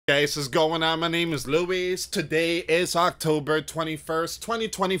guys, what's going on? My name is Luis. Today is October 21st,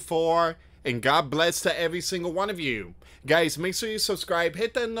 2024, and God bless to every single one of you. Guys, make sure you subscribe,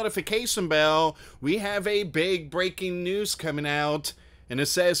 hit that notification bell. We have a big breaking news coming out, and it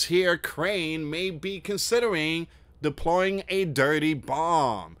says here Ukraine may be considering deploying a dirty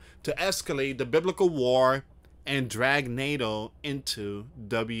bomb to escalate the biblical war and drag NATO into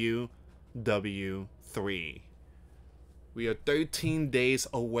WW3. We are 13 days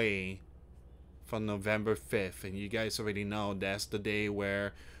away from November 5th, and you guys already know that's the day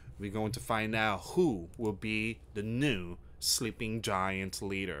where we're going to find out who will be the new sleeping giant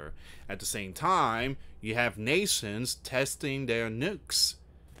leader. At the same time, you have nations testing their nukes.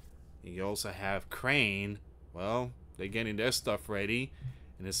 You also have Ukraine, well, they're getting their stuff ready,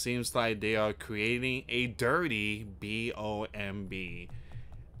 and it seems like they are creating a dirty bomb.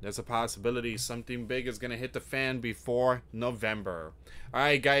 There's a possibility something big is going to hit the fan before November.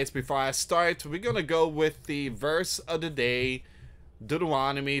 Alright guys, before I start, we're going to go with the verse of the day.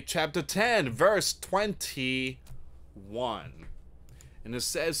 Deuteronomy chapter 10, verse 21. And it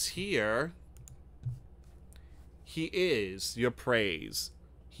says here, He is your praise.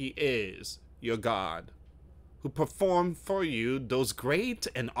 He is your God, who performed for you those great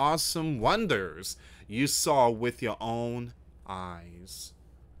and awesome wonders you saw with your own eyes.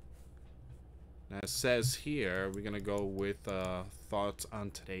 Now it says here, we're going to go with thoughts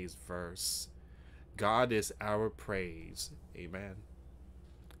on today's verse. God is our praise. Amen.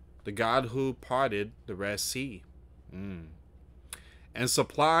 The God who parted the Red Sea and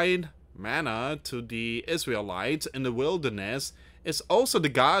supplied manna to the Israelites in the wilderness is also the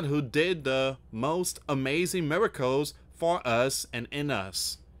God who did the most amazing miracles for us and in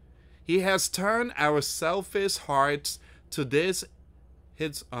us. He has turned our selfish hearts to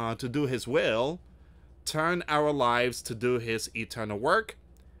to do His will, turn our lives to do His eternal work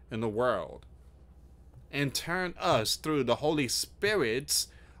in the world, and turn us through the Holy Spirit's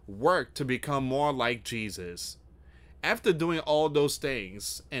work to become more like Jesus. After doing all those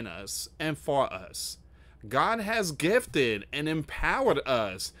things in us and for us, God has gifted and empowered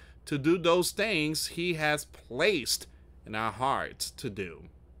us to do those things He has placed in our hearts to do.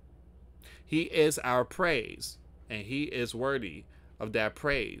 He is our praise, and He is worthy of that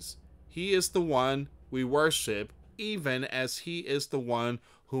praise. He is the one we worship, even as He is the one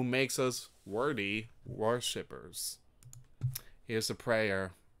who makes us worthy worshipers. Here's a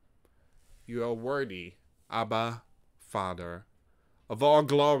prayer. You are worthy, Abba, Father, of all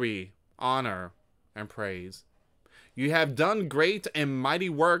glory, honor, and praise. You have done great and mighty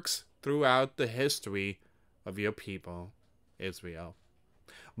works throughout the history of your people, Israel,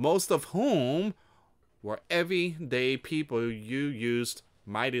 most of whom were everyday people you used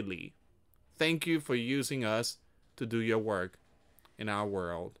mightily. Thank you for using us to do your work in our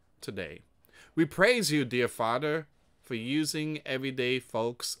world today. We praise you, dear Father, for using everyday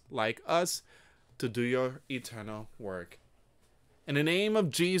folks like us to do your eternal work. In the name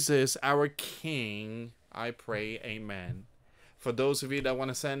of Jesus, our King, I pray, amen. For those of you that want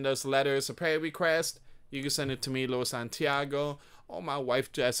to send us letters or prayer requests, you can send it to me, US Santiago, or my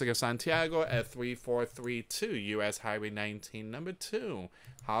wife, Jessica Santiago, at 3432 US Highway 19, number 2,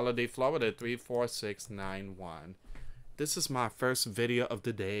 Holiday, Florida, 34691. This is my first video of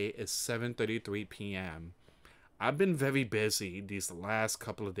the day. It's 7:33 p.m. I've been very busy these last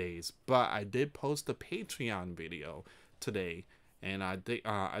couple of days, but I did post a Patreon video today, and I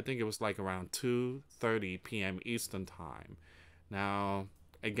think it was like around 2:30 p.m. Eastern time. Now,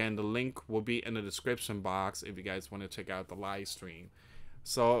 again, the link will be in the description box if you guys want to check out the live stream.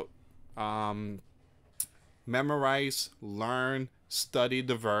 So, memorize, learn, study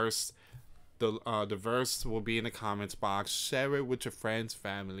the verse. The verse will be in the comments box. Share it with your friends,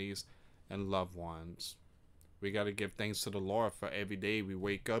 families, and loved ones. We got to give thanks to the Lord for every day we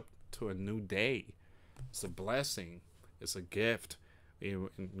wake up to a new day. It's a blessing. It's a gift.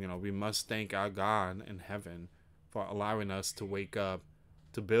 We must thank our God in heaven for allowing us to wake up,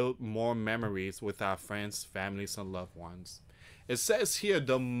 to build more memories with our friends, families, and loved ones. It says here,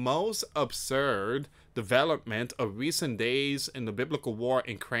 the most absurd development of recent days in the biblical war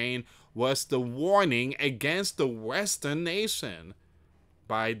in Ukraine was the warning against the Western nation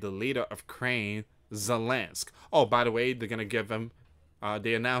by the leader of Ukraine, Zelensky. Oh, by the way, they're going to give him,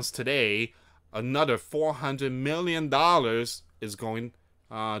 they announced today, another $400 million is going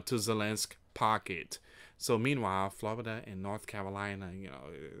to Zelensky's pocket. So meanwhile, Florida and North Carolina,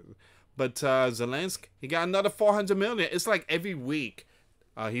 but Zelensky, he got another $400 million. It's like every week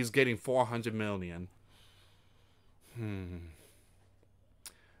he's getting $400 million.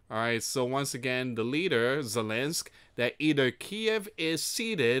 All right, so once again, the leader, Zelensky, that either Kiev is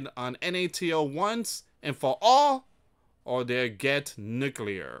seated on NATO once and for all, or they get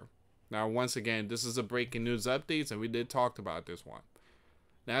nuclear. Now, once again, this is a breaking news update, and we did talk about this one.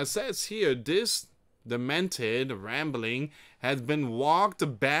 Now, it says here, this demented rambling has been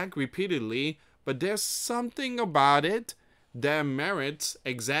walked back repeatedly, but there's something about it that merits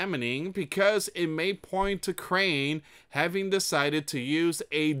examining because it may point to Crane having decided to use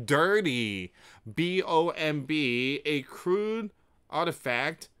a dirty bomb, a crude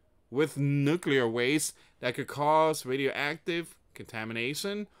artifact with nuclear waste that could cause radioactive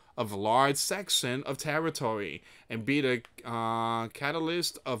contamination of a large section of territory and be the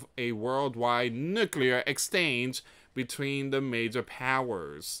catalyst of a worldwide nuclear exchange between the major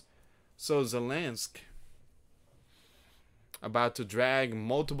powers. So Zelensky about to drag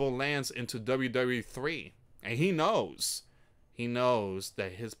multiple lands into WWE3. And he knows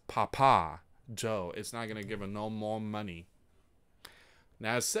that his papa, Joe, is not going to give him no more money.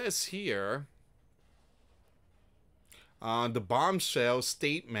 Now it says here, the bombshell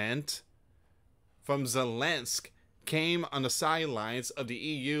statement from Zelensky came on the sidelines of the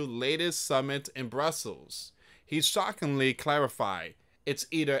EU latest summit in Brussels. He shockingly clarified, it's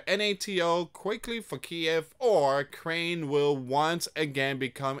either NATO quickly for Kiev or Ukraine will once again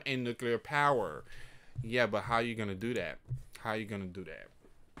become a nuclear power. Yeah, but how are you going to do that? How are you going to do that?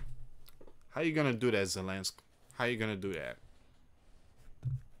 How are you going to do that, Zelensky? How are you going to do that?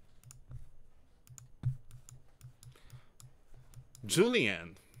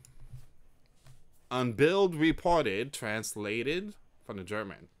 Julian on Bild reported, translated from the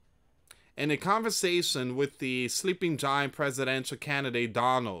German, in a conversation with the sleeping giant presidential candidate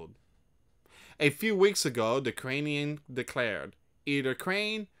Donald. A few weeks ago, the Ukrainian declared, either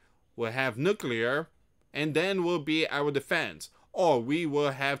Ukraine will have nuclear and then will be our defense, or we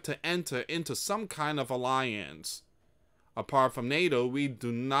will have to enter into some kind of alliance. Apart from NATO, we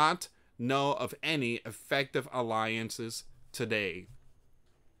do not know of any effective alliances today.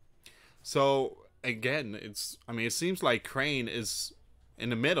 So again, it seems like Ukraine is in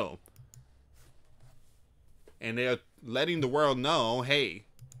the middle. And they're letting the world know, hey,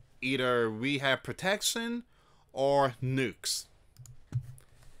 either we have protection or nukes.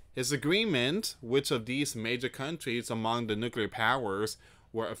 His agreement, which of these major countries among the nuclear powers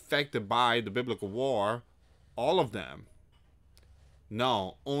were affected by the biblical war, all of them.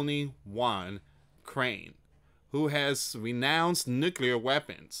 No, only one, Ukraine, who has renounced nuclear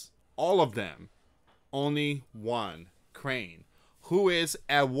weapons. All of them. Only one, Ukraine, who is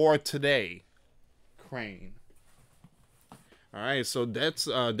at war today. Ukraine. All right, so that's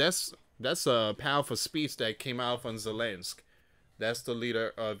a powerful speech that came out from Zelensky. That's the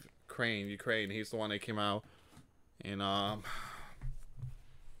leader of Ukraine. He's the one that came out and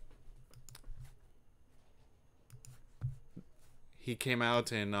he came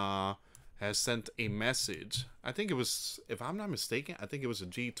out and has sent a message. I think it was, if I'm not mistaken, I think it was a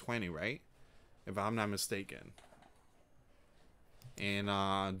G20, right? If I'm not mistaken.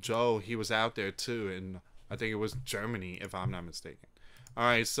 And Joe, he was out there too, and I think it was Germany, if I'm not mistaken. All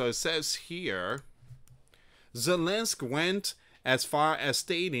right, so it says here, Zelensky went as far as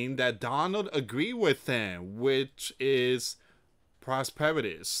stating that Donald agreed with him, which is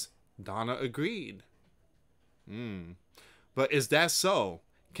prosperous. Donald agreed. But is that so?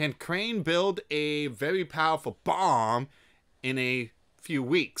 Can Crane build a very powerful bomb in a few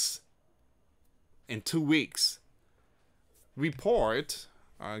weeks? In 2 weeks? Report,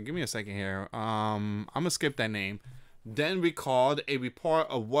 give me a second here. I'm going to skip that name. Then recalled a report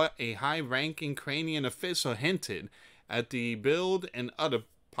of what a high-ranking Ukrainian official hinted at the Bild and other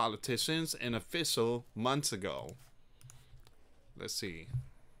politicians and official months ago. Let's see.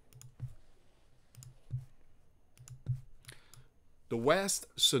 The West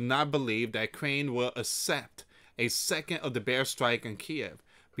should not believe that Ukraine will accept a second of the bear strike on Kiev.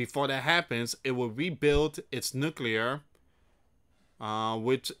 Before that happens, it will rebuild its nuclear,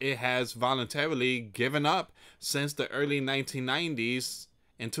 which it has voluntarily given up since the early 1990s.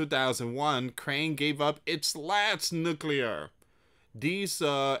 In 2001, Ukraine gave up its last nuclear. These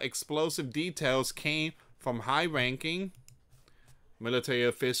explosive details came from high-ranking military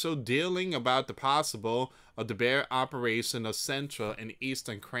official dealing about the possible of the bear operation of central and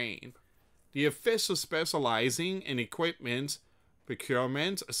eastern Ukraine. The official specializing in equipment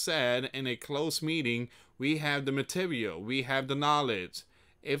procurement said in a close meeting, we have the material, we have the knowledge.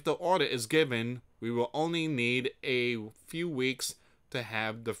 If the order is given, we will only need a few weeks to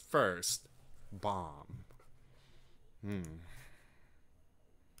have the first bomb.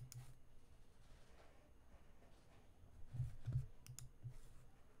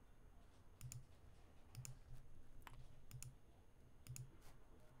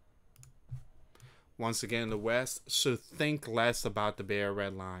 Once again, the West should think less about the bare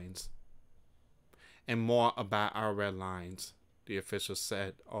red lines and more about our red lines, the official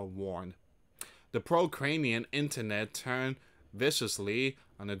said or warned. The pro-Ukrainian internet turned viciously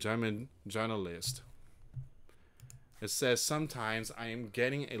on a German journalist. It says, sometimes I am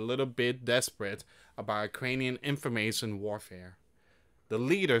getting a little bit desperate about Ukrainian information warfare. The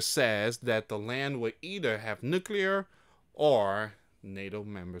leader says that the land will either have nuclear or NATO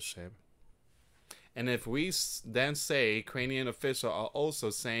membership. And if we then say Ukrainian officials are also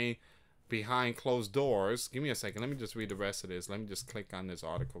saying behind closed doors, give me a second, let me just read the rest of this. Let me just click on this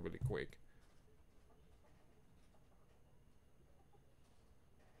article really quick.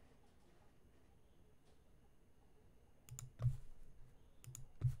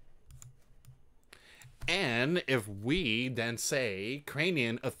 And if we then say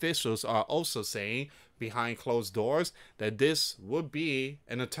Ukrainian officials are also saying behind closed doors that this would be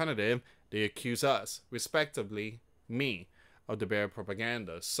an alternative, they accuse us, respectively, me, of the bear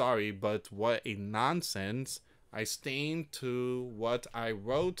propaganda. Sorry, but what a nonsense. I stand to what I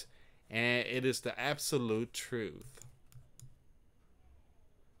wrote, and it is the absolute truth.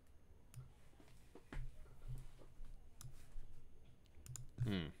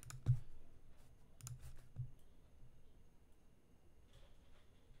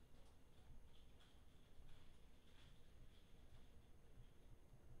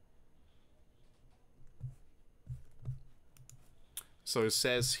 So it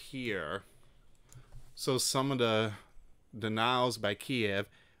says here, so some of the denials by Kiev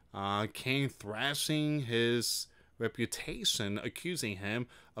came thrashing his reputation, accusing him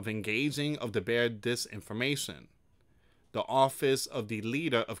of engaging of the bare disinformation. The office of the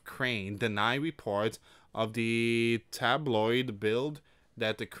leader of Ukraine denied reports of the tabloid Bild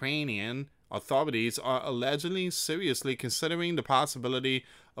that the Ukrainian authorities are allegedly seriously considering the possibility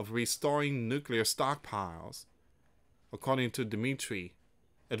of restoring nuclear stockpiles. According to Dmitry,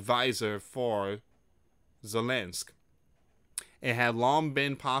 advisor for Zelensky, it had long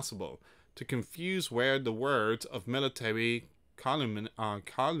been possible to confuse where the words of military columnist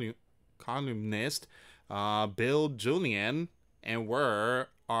Bill Julian and where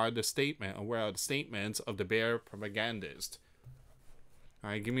are the statements of the bear propagandist. All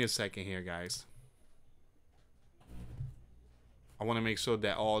right, give me a second here, guys. I want to make sure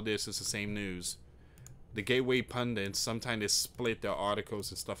that all this is the same news. The gateway pundits, sometimes they split their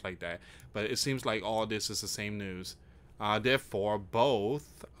articles and stuff like that, but it seems like all this is the same news. Therefore,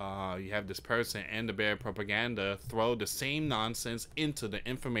 both, you have this person and the bear propaganda throw the same nonsense into the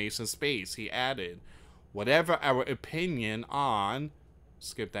information space. He added, whatever our opinion on,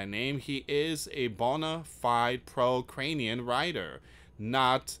 skip that name, he is a bona fide pro-Ukrainian writer,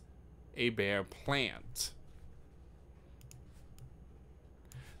 not a bear plant.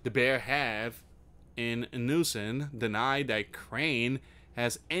 The bear have in Newson denied that Ukraine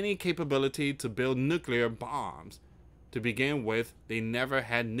has any capability to build nuclear bombs. To begin with, they never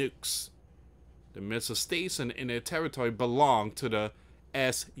had nukes. The missile station in their territory belonged to the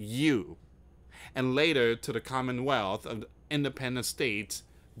SU, and later to the Commonwealth of Independent States,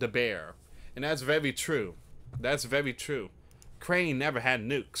 the Bear. And that's very true. That's very true. Ukraine never had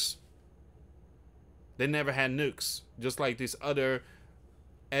nukes. They never had nukes, just like these other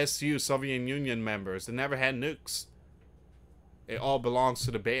SU, Soviet Union members. They never had nukes. It all belongs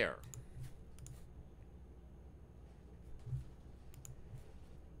to the bear.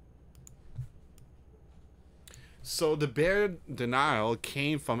 So the bear denial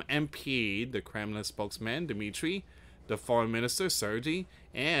came from MP, the Kremlin spokesman, Dmitry, the foreign minister, Sergei,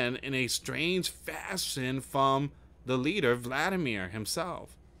 and in a strange fashion from the leader, Vladimir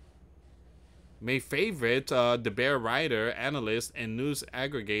himself. My favorite, the bear writer, analyst, and news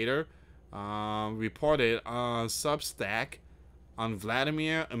aggregator reported on Substack on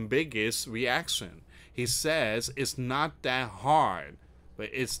Vladimir Ambiguous reaction. He says it's not that hard,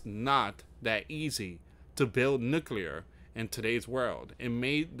 but it's not that easy to build nuclear in today's world. It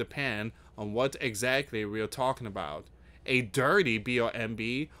may depend on what exactly we're talking about. A dirty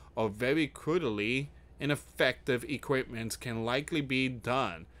BOMB or very crudely ineffective equipment can likely be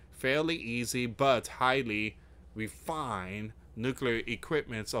done fairly easy, but highly refined nuclear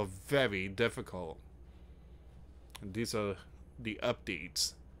equipments are very difficult. And these are the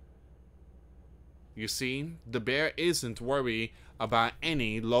updates. You see, the bear isn't worried about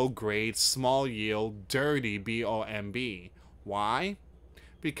any low-grade, small-yield, dirty BOMB. Why?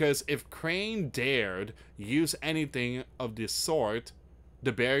 Because if Crane dared use anything of this sort,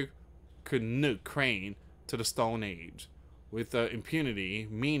 the bear could nuke Crane to the Stone Age with impunity,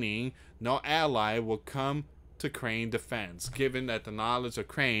 meaning no ally will come to Crane defense, given that the knowledge of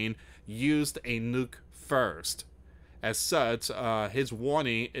Crane used a nuke first. As such, his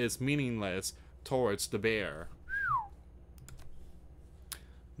warning is meaningless towards the bear.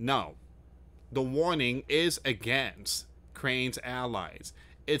 No, the warning is against Crane's allies.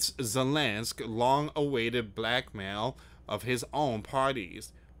 It's Zelensky's long-awaited blackmail of his own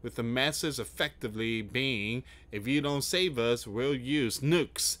parties, with the message effectively being, if you don't save us, we'll use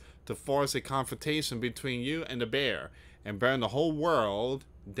nukes to force a confrontation between you and the bear and burn the whole world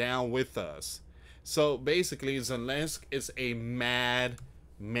down with us. So basically, Zelensky is a mad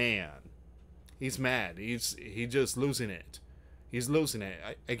man. He's mad. He's just losing it. He's losing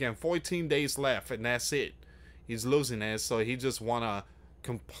it. Again, 14 days left, and that's it. He's losing it, so he just want to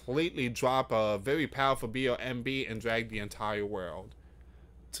completely drop a very powerful BOMB and drag the entire world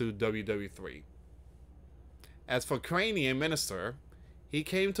to WW3. As for Ukrainian minister, he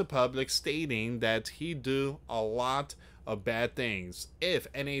came to public stating that he'd do a lot of bad things if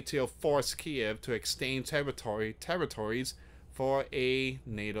NATO forced Kiev to exchange territories for a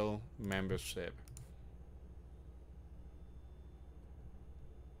NATO membership.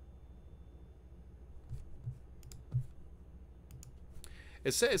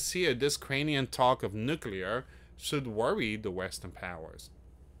 It says here this Ukrainian talk of nuclear should worry the Western powers,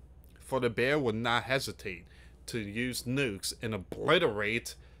 for the bear would not hesitate to use nukes and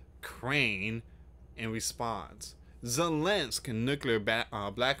obliterate Ukraine in response. Zelensky's nuclear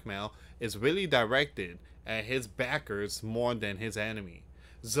blackmail is really directed at his backers more than his enemy.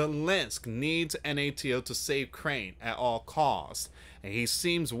 Zelensky needs NATO to save Ukraine at all costs, and he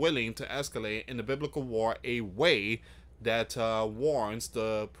seems willing to escalate in the biblical war a way that warrants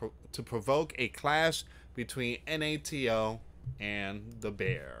to provoke a clash between NATO and the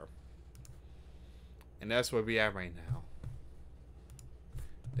bear. And that's where we at right now.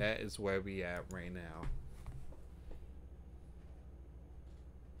 That is where we at right now.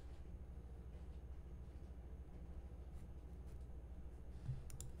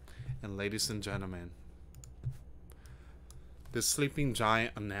 And ladies and gentlemen, the sleeping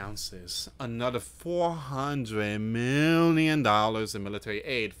giant announces another $400 million in military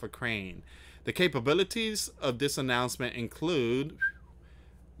aid for Ukraine. The capabilities of this announcement include,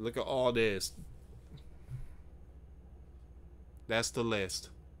 look at all this. That's the list.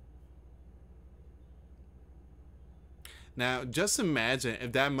 Now, just imagine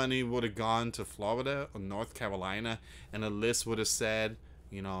if that money would have gone to Florida or North Carolina and the list would have said,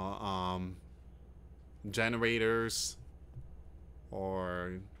 you know, generators,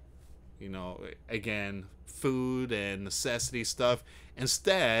 or, you know, again, food and necessity stuff.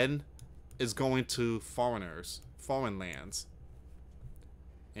 Instead, it's going to foreigners, foreign lands.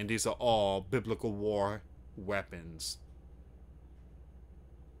 And these are all biblical war weapons.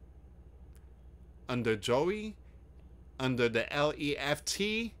 Under Joey, under the left,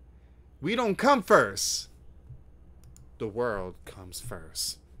 we don't come first. The world comes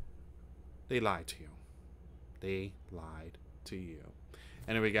first. They lied to you. They lied to you.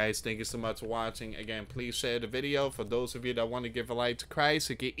 Anyway, guys, thank you so much for watching. Again, please share the video. For those of you that want to give a life to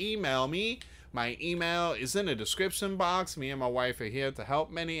Christ, you can email me. My email is in the description box. Me and my wife are here to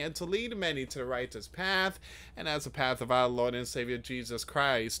help many and to lead many to the righteous path, and that's the path of our Lord and Savior Jesus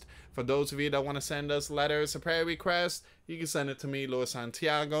Christ. For those of you that want to send us letters or prayer requests, you can send it to me, US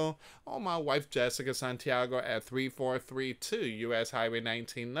Santiago, or my wife, Jessica Santiago, at 3432 US Highway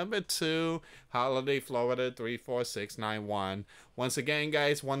 19, number 2, Holiday, Florida, 34691. Once again,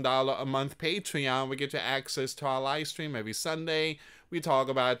 guys, $1 a month Patreon. We get you access to our live stream every Sunday. We talk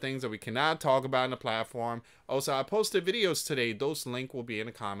about things that we cannot talk about on the platform. Also, I posted videos today. Those links will be in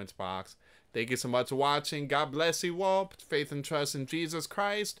the comments box. Thank you so much for watching. God bless you all. Put faith and trust in Jesus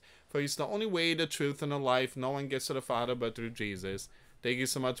Christ, for He's the only way, the truth, and the life. No one gets to the Father but through Jesus. Thank you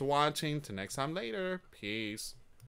so much for watching. Till next time later. Peace.